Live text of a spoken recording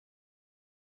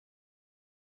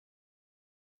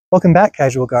Welcome back,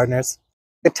 casual gardeners.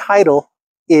 The title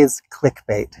is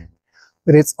clickbait,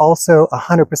 but it's also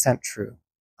 100% true.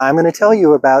 I'm going to tell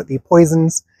you about the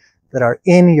poisons that are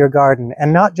in your garden,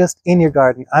 and not just in your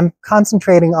garden. I'm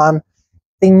concentrating on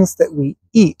things that we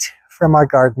eat from our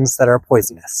gardens that are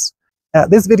poisonous. Now,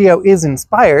 this video is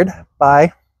inspired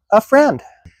by a friend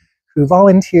who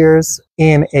volunteers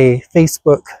in a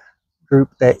Facebook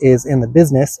group that is in the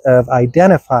business of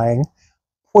identifying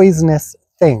poisonous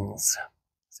things.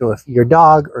 So if your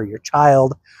dog or your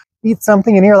child eats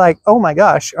something and you're like, oh my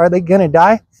gosh, are they gonna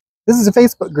die? This is a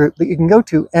Facebook group that you can go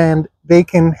to and they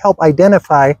can help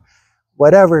identify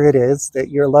whatever it is that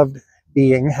your loved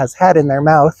being has had in their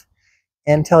mouth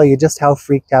and tell you just how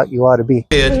freaked out you ought to be.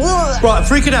 Right, I'm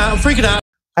freaking out.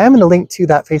 I am going to link to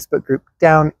that Facebook group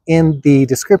down in the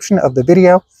description of the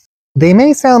video. They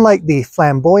may sound like the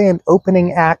flamboyant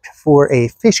opening act for a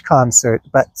fish concert,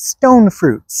 but stone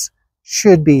fruits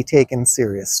should be taken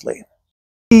seriously.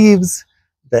 Leaves,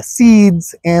 the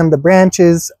seeds, and the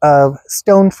branches of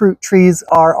stone fruit trees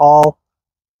are all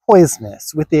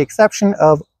poisonous, with the exception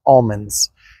of almonds.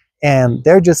 And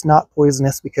they're just not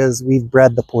poisonous because we've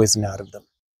bred the poison out of them.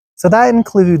 So that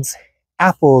includes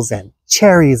apples and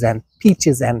cherries and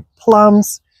peaches and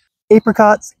plums,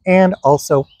 apricots, and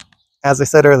also, as I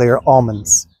said earlier,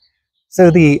 almonds. So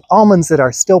the almonds that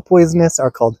are still poisonous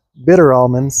are called bitter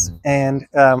almonds, and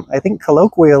I think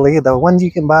colloquially the ones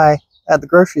you can buy at the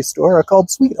grocery store are called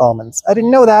sweet almonds. I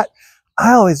didn't know that.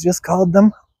 I always just called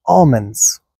them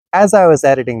almonds. As I was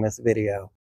editing this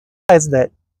video, I realized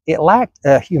that it lacked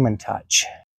a human touch.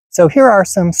 So here are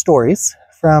some stories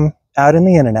from out in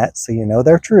the internet, so you know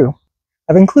they're true.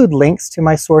 I've included links to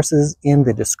my sources in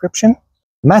the description.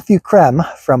 Matthew Krem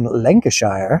from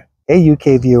Lancashire, hey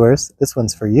UK viewers, this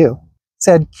one's for you,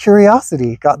 said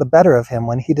curiosity got the better of him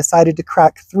when he decided to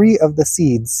crack 3 of the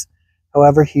seeds.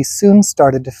 However, he soon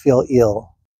started to feel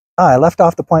ill. I left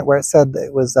off the point where it said that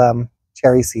it was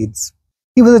cherry seeds.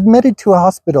 He was admitted to a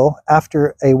hospital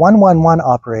after a 111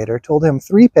 operator told him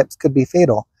 3 pips could be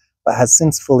fatal, but has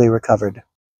since fully recovered.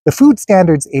 The Food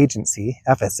Standards Agency,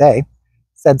 FSA,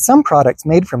 said some products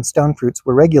made from stone fruits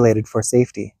were regulated for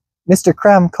safety. Mr.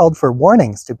 Krem called for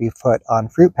warnings to be put on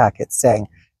fruit packets, saying,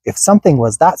 if something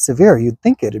was that severe, you'd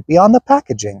think it'd be on the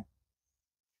packaging.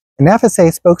 An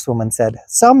FSA spokeswoman said,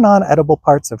 some non-edible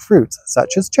parts of fruits,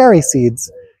 such as cherry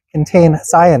seeds, contain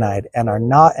cyanide and are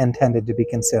not intended to be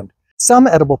consumed. Some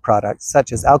edible products,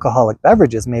 such as alcoholic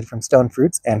beverages made from stone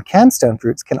fruits and canned stone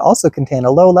fruits, can also contain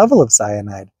a low level of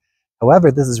cyanide.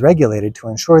 However, this is regulated to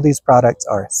ensure these products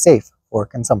are safe for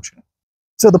consumption.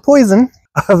 So the poison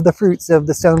of the fruits of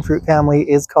the stone fruit family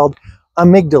is called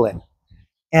amygdalin.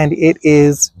 And it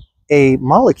is a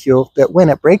molecule that when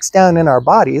it breaks down in our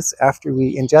bodies after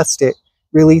we ingest it,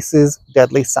 releases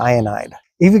deadly cyanide.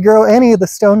 If you grow any of the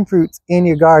stone fruits in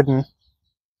your garden,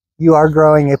 you are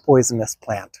growing a poisonous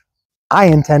plant. I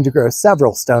intend to grow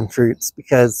several stone fruits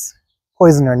because,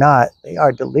 poison or not, they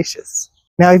are delicious.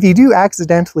 Now, if you do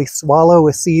accidentally swallow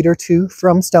a seed or 2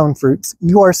 from stone fruits,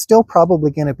 you are still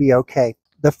probably going to be okay.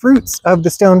 The fruits of the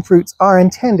stone fruits are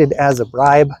intended as a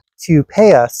bribe to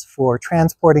pay us for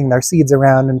transporting their seeds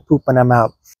around and pooping them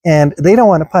out. And they don't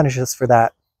want to punish us for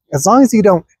that. As long as you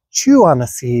don't chew on the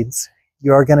seeds,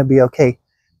 you're going to be okay.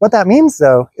 What that means,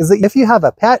 though, is that if you have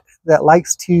a pet that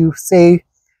likes to, say,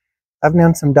 I've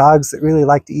known some dogs that really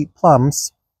like to eat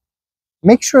plums,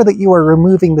 make sure that you are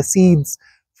removing the seeds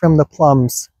from the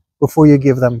plums before you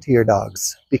give them to your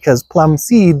dogs, because plum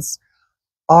seeds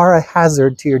are a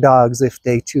hazard to your dogs if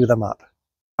they chew them up.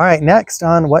 All right, next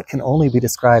on what can only be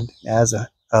described as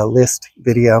a list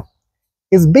video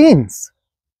is beans.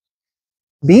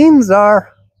 Beans are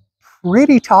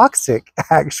pretty toxic,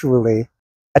 actually.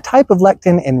 A type of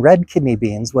lectin in red kidney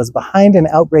beans was behind an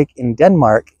outbreak in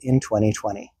Denmark in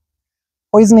 2020.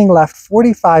 Poisoning left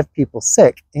 45 people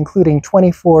sick, including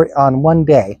 24 on one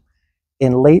day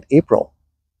in late April.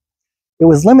 It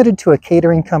was limited to a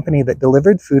catering company that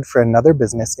delivered food for another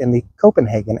business in the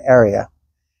Copenhagen area.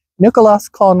 Nicolas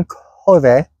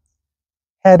Kohn-Hove,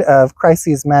 head of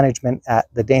crises management at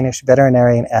the Danish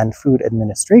Veterinarian and Food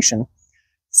Administration,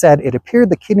 said it appeared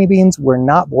the kidney beans were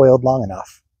not boiled long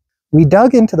enough. We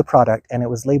dug into the product and it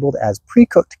was labeled as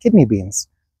pre-cooked kidney beans.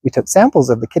 We took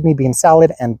samples of the kidney bean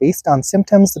salad and based on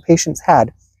symptoms the patients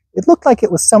had, it looked like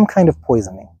it was some kind of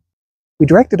poisoning. We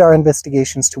directed our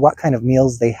investigations to what kind of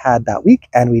meals they had that week,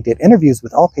 and we did interviews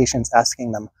with all patients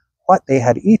asking them what they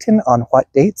had eaten on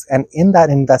what dates, and in that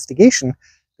investigation,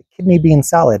 the kidney bean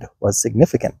salad was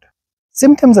significant.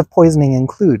 Symptoms of poisoning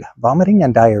include vomiting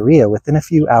and diarrhea within a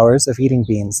few hours of eating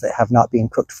beans that have not been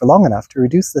cooked for long enough to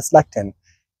reduce this lectin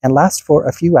and last for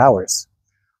a few hours.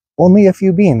 Only a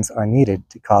few beans are needed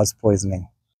to cause poisoning.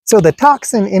 So the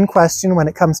toxin in question when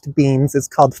it comes to beans is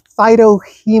called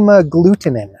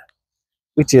phytohemagglutinin,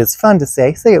 which is fun to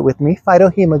say. Say it with me,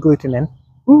 phytohemagglutinin.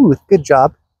 Ooh, good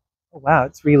job. Oh, wow,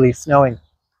 it's really snowing.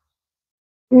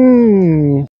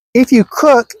 If you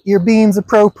cook your beans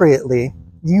appropriately,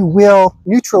 you will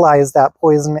neutralize that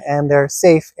poison and they're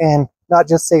safe, and not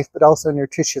just safe, but also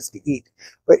nutritious to eat.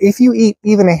 But if you eat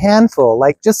even a handful,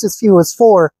 like just as few as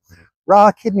 4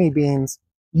 raw kidney beans,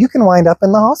 you can wind up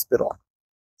in the hospital.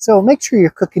 So make sure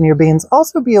you're cooking your beans.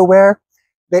 Also be aware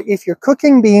that if you're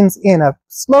cooking beans in a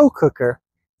slow cooker,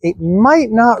 it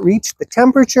might not reach the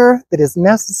temperature that is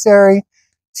necessary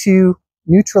to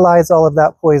neutralize all of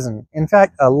that poison. In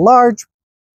fact, a large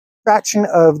fraction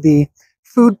of the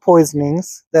food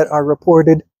poisonings that are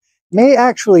reported may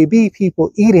actually be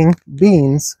people eating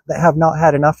beans that have not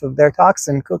had enough of their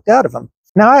toxin cooked out of them.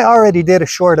 Now, I already did a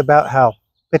short about how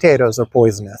potatoes are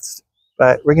poisonous,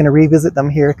 but we're going to revisit them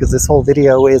here because this whole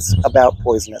video is about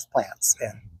poisonous plants,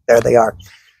 and there they are.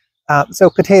 So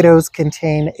potatoes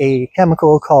contain a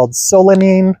chemical called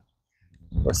solanine,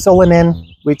 or solanin,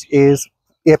 which is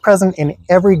present in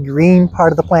every green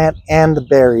part of the plant and the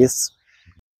berries.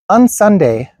 On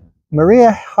Sunday,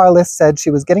 Maria Harless said she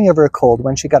was getting over a cold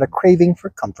when she got a craving for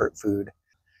comfort food.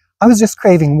 I was just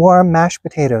craving warm mashed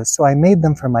potatoes, so I made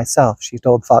them for myself, she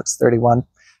told Fox 31.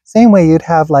 Same way you'd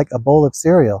have like a bowl of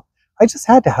cereal. I just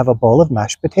had to have a bowl of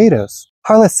mashed potatoes.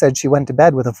 Harless said she went to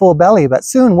bed with a full belly, but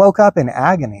soon woke up in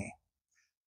agony.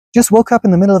 Just woke up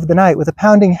in the middle of the night with a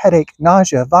pounding headache,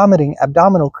 nausea, vomiting,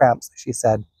 abdominal cramps, she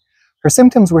said. Her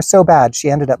symptoms were so bad she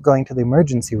ended up going to the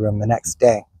emergency room the next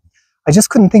day. I just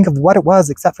couldn't think of what it was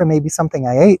except for maybe something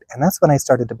I ate, and that's when I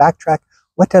started to backtrack.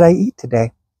 What did I eat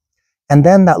today? And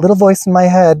then that little voice in my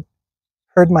head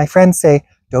heard my friend say,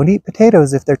 "Don't eat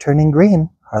potatoes if they're turning green,"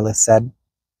 Harless said.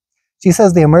 She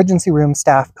says the emergency room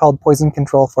staff called poison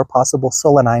control for possible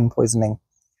solanine poisoning.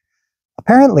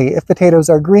 Apparently, if potatoes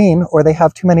are green or they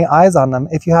have too many eyes on them,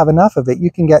 if you have enough of it,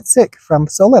 you can get sick from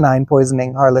solanine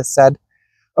poisoning, Harless said.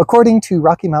 According to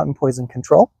Rocky Mountain Poison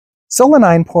Control,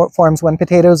 solanine forms when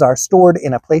potatoes are stored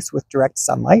in a place with direct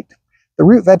sunlight. The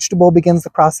root vegetable begins the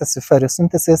process of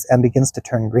photosynthesis and begins to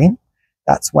turn green.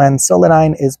 That's when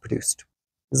solanine is produced.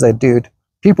 This is a dude.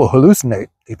 People hallucinate.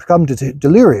 They become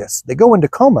delirious. They go into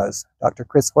comas, Dr.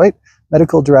 Chris Hoyt,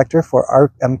 medical director for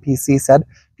RMPC, said.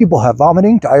 People have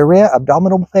vomiting, diarrhea,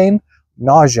 abdominal pain,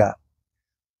 nausea.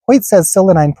 Hoyt says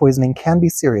solanine poisoning can be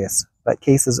serious, but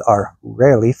cases are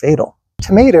rarely fatal.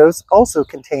 Tomatoes also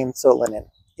contain solanin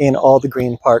in all the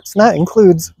green parts, and that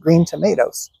includes green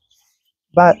tomatoes.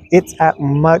 But it's at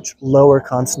much lower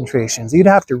concentrations. You'd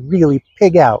have to really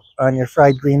pig out on your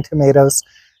fried green tomatoes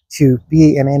to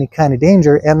be in any kind of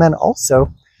danger. And then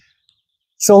also,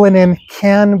 solanin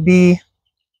can be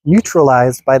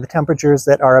neutralized by the temperatures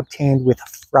that are obtained with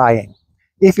frying.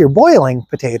 If you're boiling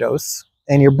potatoes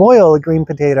and you boil a green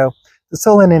potato, the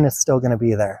solanin is still going to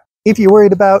be there. If you're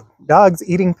worried about dogs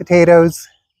eating potatoes,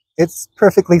 it's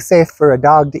perfectly safe for a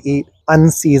dog to eat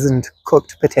unseasoned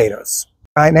cooked potatoes.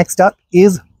 All right, next up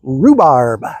is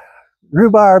rhubarb.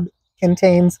 Rhubarb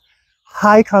contains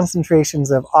high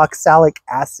concentrations of oxalic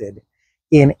acid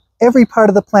in every part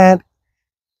of the plant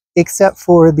except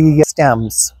for the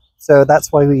stems. So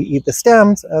that's why we eat the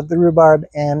stems of the rhubarb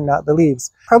and not the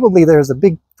leaves. Probably there's a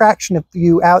big fraction of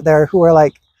you out there who are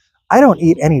like, I don't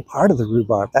eat any part of the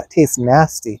rhubarb. That tastes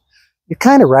nasty. You're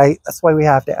kind of right. That's why we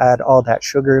have to add all that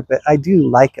sugar, but I do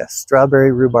like a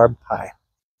strawberry rhubarb pie.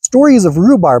 Stories of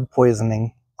rhubarb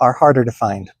poisoning are harder to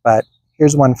find, but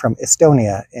here's one from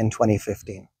Estonia in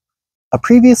 2015. A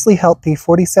previously healthy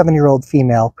 47-year-old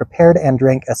female prepared and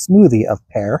drank a smoothie of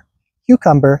pear,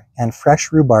 cucumber, and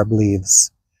fresh rhubarb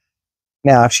leaves.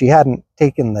 Now, if she hadn't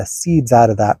taken the seeds out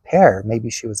of that pear, maybe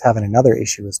she was having another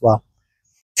issue as well.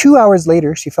 2 hours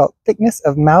later, she felt thickness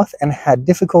of mouth and had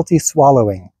difficulty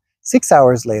swallowing. 6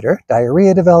 hours later,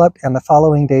 diarrhea developed, and the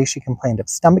following day she complained of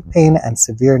stomach pain and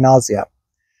severe nausea.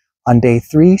 On day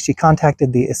 3, she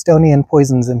contacted the Estonian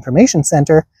Poisons Information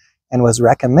Center and was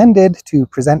recommended to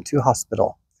present to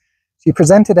hospital. She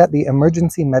presented at the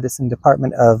Emergency Medicine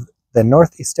Department of the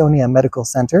North Estonia Medical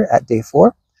Center at day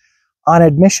 4. On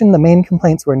admission, the main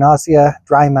complaints were nausea,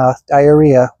 dry mouth,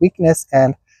 diarrhea, weakness,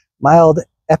 and mild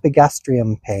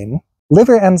epigastrium pain.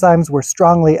 Liver enzymes were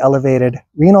strongly elevated,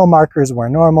 renal markers were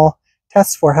normal,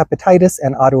 tests for hepatitis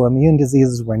and autoimmune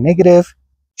diseases were negative.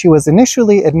 She was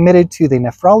initially admitted to the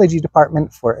nephrology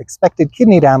department for expected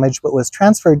kidney damage, but was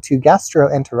transferred to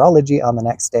gastroenterology on the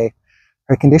next day.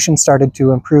 Her condition started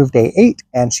to improve day 8,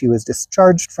 and she was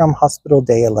discharged from hospital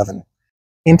day 11.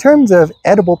 In terms of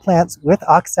edible plants with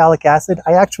oxalic acid,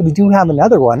 I actually do have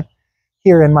another one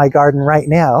here in my garden right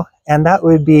now, and that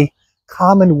would be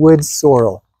common wood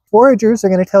sorrel. Foragers are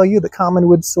going to tell you that common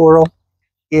wood sorrel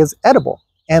is edible,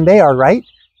 and they are right.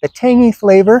 The tangy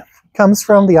flavor comes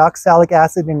from the oxalic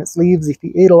acid in its leaves. If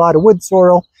you eat a lot of wood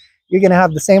sorrel, you're going to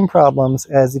have the same problems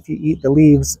as if you eat the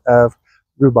leaves of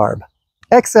rhubarb.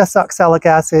 Excess oxalic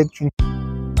acid can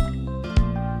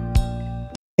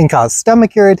cause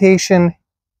stomach irritation,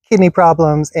 kidney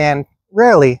problems, and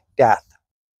rarely death.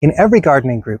 In every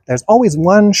gardening group, there's always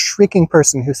one shrieking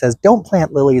person who says, don't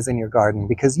plant lilies in your garden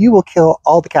because you will kill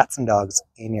all the cats and dogs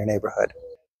in your neighborhood.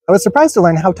 I was surprised to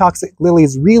learn how toxic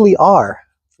lilies really are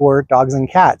for dogs and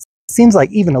cats. It seems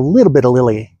like even a little bit of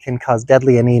lily can cause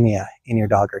deadly anemia in your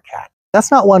dog or cat.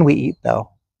 That's not one we eat though,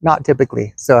 not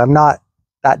typically, so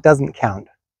that doesn't count.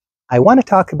 I want to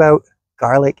talk about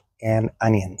garlic and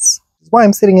onions. This is why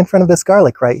I'm sitting in front of this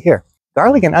garlic right here.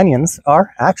 Garlic and onions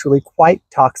are actually quite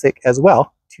toxic as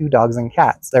well to dogs and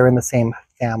cats. They're in the same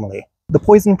family. The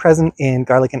poison present in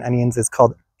garlic and onions is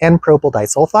called N-propyl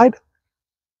disulfide,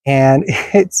 and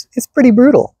it's pretty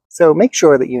brutal. So make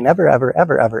sure that you never, ever,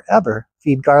 ever, ever, ever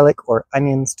feed garlic or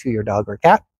onions to your dog or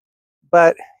cat,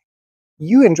 but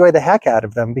you enjoy the heck out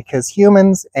of them because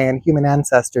humans and human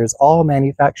ancestors all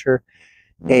manufacture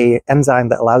an enzyme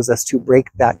that allows us to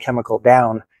break that chemical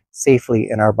down safely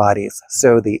in our bodies.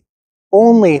 So the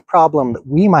only problem that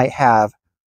we might have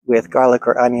with garlic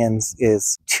or onions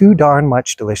is too darn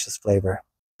much delicious flavor.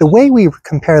 The way we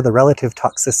compare the relative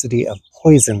toxicity of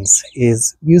poisons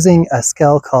is using a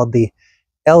scale called the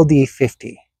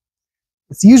LD50.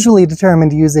 It's usually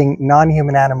determined using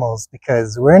non-human animals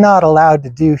because we're not allowed to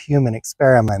do human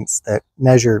experiments that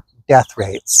measure death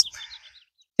rates,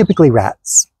 typically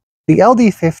rats. The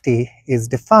LD50 is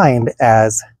defined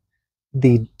as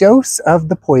the dose of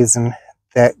the poison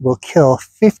that will kill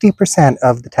 50%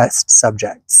 of the test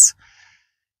subjects.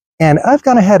 And I've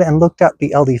gone ahead and looked up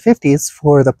the LD50s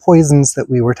for the poisons that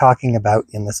we were talking about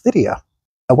in this video.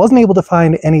 I wasn't able to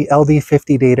find any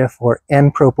LD50 data for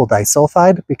N-propyl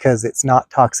disulfide because it's not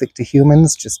toxic to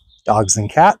humans, just dogs and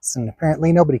cats, and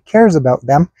apparently nobody cares about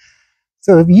them.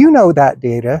 So if you know that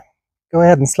data, go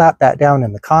ahead and slap that down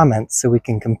in the comments so we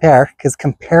can compare, because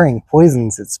comparing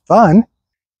poisons is fun.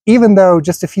 Even though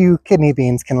just a few kidney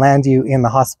beans can land you in the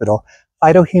hospital,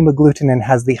 phytohemagglutinin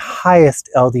has the highest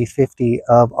LD50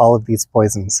 of all of these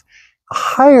poisons. A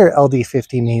higher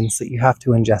LD50 means that you have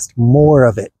to ingest more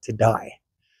of it to die.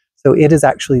 So it is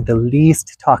actually the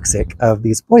least toxic of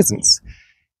these poisons.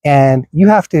 And you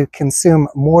have to consume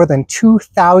more than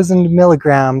 2,000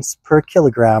 milligrams per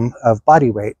kilogram of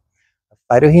body weight of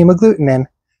phytohemagglutinin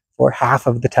for half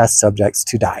of the test subjects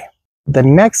to die. The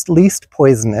next least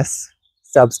poisonous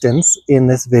substance in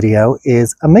this video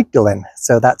is amygdalin.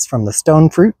 So that's from the stone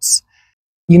fruits.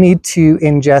 You need to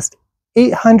ingest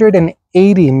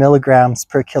 880 milligrams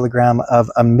per kilogram of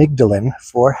amygdalin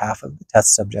for half of the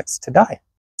test subjects to die.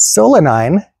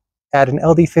 Solanine at an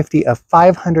LD50 of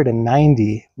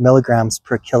 590 milligrams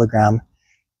per kilogram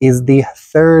is the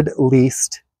third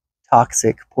least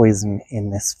toxic poison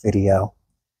in this video.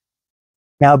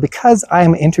 Now, because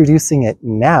I'm introducing it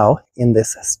now in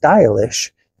this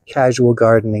stylish casual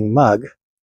gardening mug,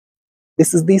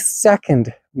 this is the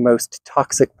second most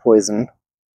toxic poison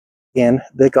in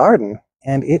the garden,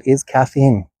 and it is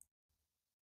caffeine.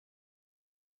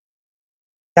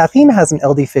 Caffeine has an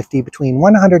LD50 between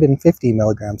 150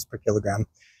 milligrams per kilogram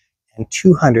and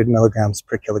 200 milligrams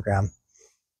per kilogram.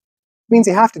 It means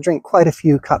you have to drink quite a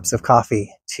few cups of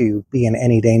coffee to be in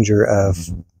any danger of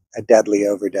a deadly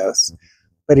overdose.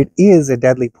 But it is a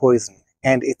deadly poison,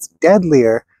 and it's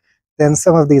deadlier than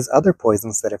some of these other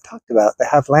poisons that I've talked about that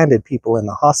have landed people in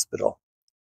the hospital.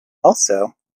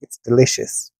 Also, it's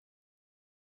delicious.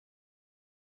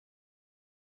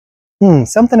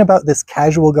 Something about this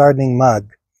casual gardening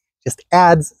mug just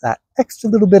adds that extra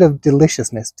little bit of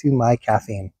deliciousness to my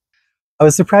caffeine. I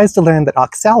was surprised to learn that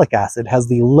oxalic acid has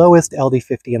the lowest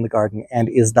LD50 in the garden and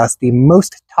is thus the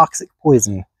most toxic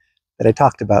poison that I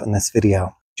talked about in this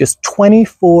video. Just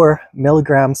 24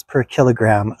 milligrams per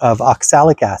kilogram of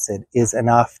oxalic acid is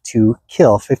enough to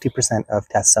kill 50% of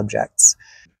test subjects.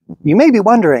 You may be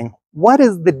wondering, what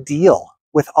is the deal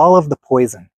with all of the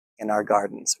poison in our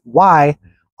gardens? Why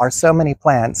are so many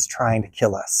plants trying to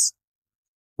kill us?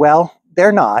 Well,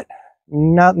 they're not.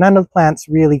 None of the plants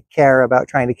really care about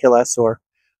trying to kill us or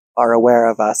are aware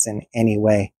of us in any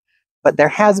way. But there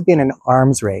has been an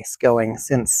arms race going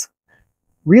since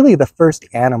really the first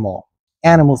animal.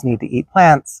 Animals need to eat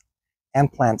plants,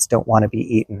 and plants don't want to be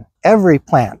eaten. Every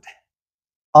plant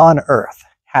on Earth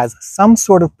has some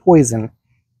sort of poison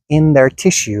in their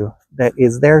tissue that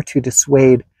is there to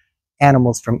dissuade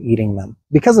animals from eating them.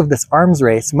 Because of this arms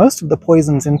race, most of the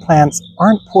poisons in plants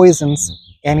aren't poisons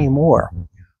anymore,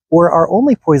 or are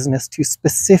only poisonous to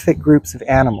specific groups of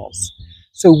animals.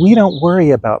 So we don't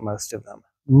worry about most of them.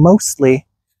 Mostly,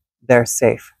 they're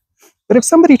safe. But if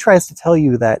somebody tries to tell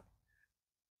you that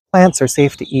plants are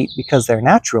safe to eat because they're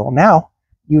natural, now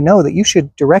you know that you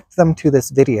should direct them to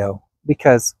this video,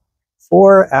 because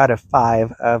 4 out of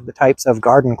 5 of the types of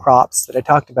garden crops that I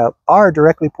talked about are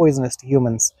directly poisonous to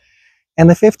humans. And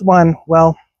the 5th one,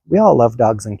 well, we all love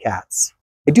dogs and cats.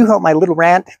 I do hope my little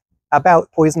rant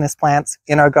about poisonous plants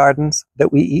in our gardens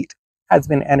that we eat has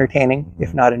been entertaining,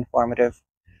 if not informative.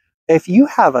 If you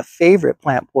have a favorite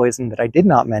plant poison that I did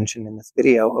not mention in this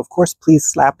video, of course, please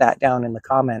slap that down in the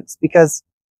comments, because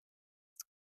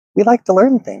we like to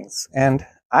learn things, and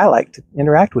I like to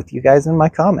interact with you guys in my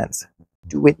comments.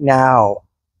 Do it now.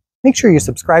 Make sure you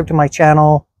subscribe to my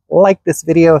channel, like this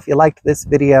video if you liked this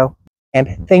video,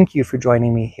 and thank you for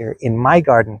joining me here in my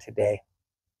garden today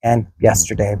and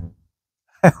yesterday.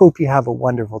 I hope you have a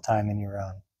wonderful time in your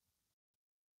own.